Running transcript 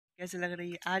कैसे लग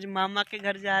रही है? आज मामा के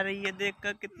घर जा रही है, देख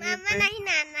कर कितनी मामा नहीं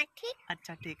नाना। ठीक,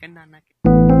 अच्छा ठीक है, नाना के।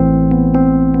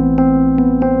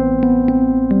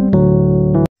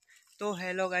 तो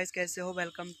हेलो गाइस, कैसे हो?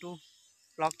 Welcome to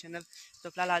blog channel. तो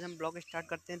फिलहाल आज हम ब्लॉग स्टार्ट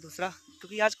करते हैं दूसरा,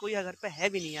 क्योंकि आज कोई घर पे है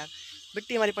भी नहीं यार।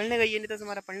 बिट्टी हमारी पढ़ने गई है, नहीं तो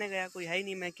हमारा पढ़ने गया कोई है ही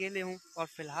नहीं, मैं अकेले हूँ। और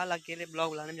फिलहाल अकेले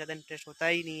ब्लॉग बनाने में ज़्यादा इंटरेस्ट होता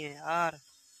ही नहीं है यार।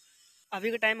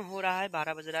 अभी का टाइम हो रहा है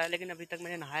 12 बज रहा है, लेकिन अभी तक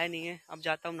मैंने नहाया नहीं है। अब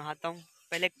जाता हूँ, नहाता हूँ।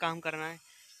 पहले एक काम करना है,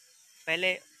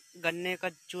 पहले गन्ने का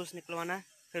जूस निकलवाना है,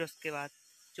 फिर उसके बाद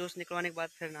जूस निकलवाने के बाद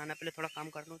फिर नहाना। पहले थोड़ा काम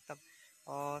कर लूँ तब,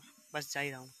 और बस जा ही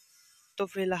रहा हूँ। तो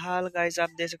फिलहाल गाइस आप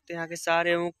देख सकते हैं यहाँ के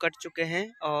सारे ऊँख कट चुके हैं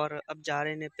और अब जा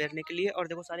रहे हैं पेरने के लिए। और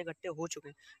देखो सारे गट्टे हो चुके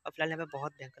हैं। अब फिलहाल यहाँ पे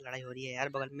बहुत भयंकर लड़ाई हो रही है यार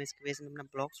बगल में, इसकी वजह से मैं अपना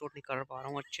ब्लॉग शूट नहीं कर पा रहा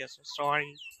हूँ अच्छे से,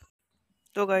 सॉरी।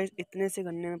 तो गाइस इतने से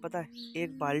गन्ने में पता है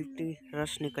एक बाल्टी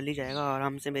रस निकल ही जाएगा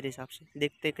आराम से मेरे हिसाब से,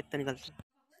 देखते हैं कितना निकलता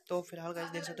है। तो फिलहाल गाइस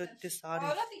देख सकते हो इतने सारे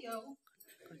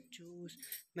जूस,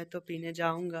 मैं तो पीने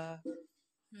जाऊंगा।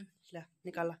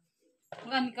 निकाला।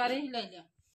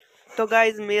 तो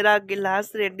गाइज मेरा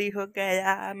गिलास रेडी हो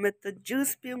गया, मैं तो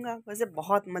जूस पीऊंगा। वैसे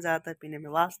बहुत मजा आता है पीने में,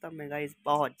 वास्तव में गाइज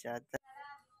बहुत ज्यादा।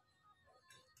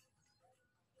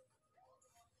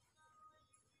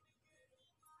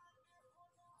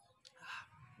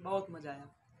 बहुत मजा आया।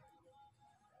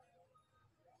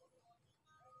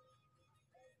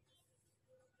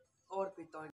 और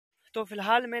पीता हूँ। तो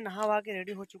फिलहाल मैं नहा वहा के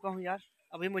रेडी हो चुका हूँ यार।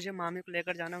 अभी मुझे मामी को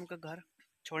लेकर जाना है, उनका घर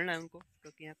छोड़ना है उनको,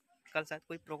 क्योंकि यहाँ कल शायद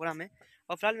कोई प्रोग्राम है।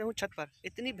 और फिलहाल मैं हूँ छत पर,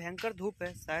 इतनी भयंकर धूप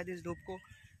है, शायद इस धूप को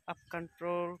अब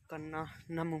कंट्रोल करना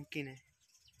नामुमकिन है।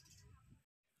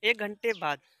 1 घंटे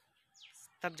बाद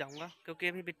तब जाऊंगा, क्योंकि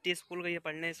अभी बिट्टी स्कूल गई है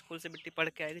पढ़ने, स्कूल से बिट्टी पढ़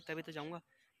के आएगी तभी तो जाऊंगा।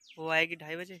 वो आएगी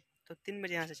 2:30 बजे, तो 3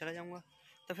 बजे यहाँ से चला जाऊंगा।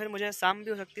 तो फिर मुझे शाम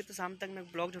भी हो सकती है, तो शाम तक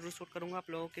मैं ब्लॉग जरूर शूट करूँगा आप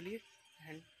लोगों के लिए,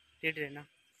 एंड रेडी रहना।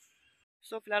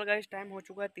 सो फिलहाल गाइस टाइम हो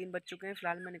चुका है, 3 बज चुके हैं।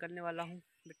 फिलहाल मैं निकलने वाला हूँ,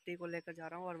 बिट्टी को लेकर जा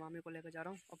रहा हूँ और मामी को लेकर जा रहा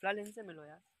हूँ। और फिलहाल इनसे मिलो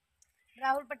यार।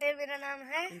 राहुल पटेल मेरा नाम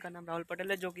है। इनका नाम राहुल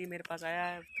पटेल है, जो कि मेरे पास आया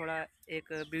है थोड़ा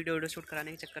एक वीडियो शूट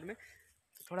कराने के चक्कर में,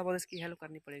 तो थोड़ा बहुत इसकी हेल्प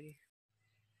करनी पड़ेगी।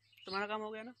 तुम्हारा काम हो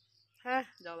गया ना? हाँ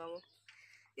जाओ बाबू।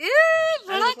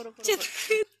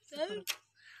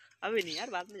 अभी नहीं यार,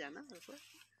 बाद में जाना।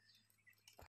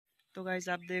 तो गाइस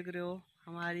आप देख रहे हो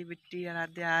हमारी बिट्टी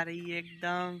आराध्या आ रही है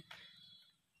एकदम।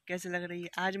 कैसे लग रही है?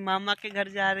 आज मामा के घर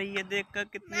जा रही है, देख कर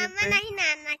कितनी मामा नहीं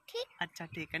नाना। ठीक, अच्छा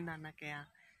ठीक है, नाना के यहाँ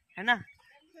है ना।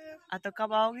 तो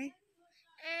कब आओगी?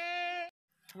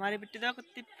 हमारी बिट्टी तो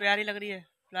कितनी प्यारी लग रही है।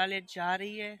 फिलहाल ये जा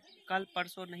रही है, कल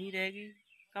परसों नहीं रहेगी।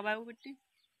 कब आओगी बिट्टी?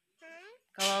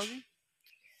 कब आओगी?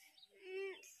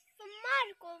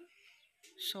 सोमवार को।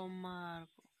 सोमवार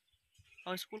को।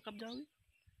 और स्कूल कब जाओगी?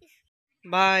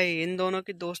 भाई इन दोनों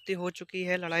की दोस्ती हो चुकी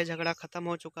है, लड़ाई झगड़ा खत्म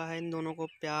हो चुका है, इन दोनों को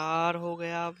प्यार हो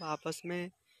गया आपस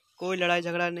में, कोई लड़ाई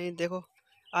झगड़ा नहीं। देखो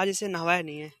आज इसे नहवाया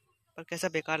नहीं है, पर कैसा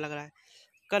बेकार लग रहा है।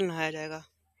 कल नहाया जाएगा,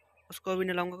 उसको भी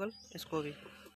नहलाऊंगा कल, इसको भी।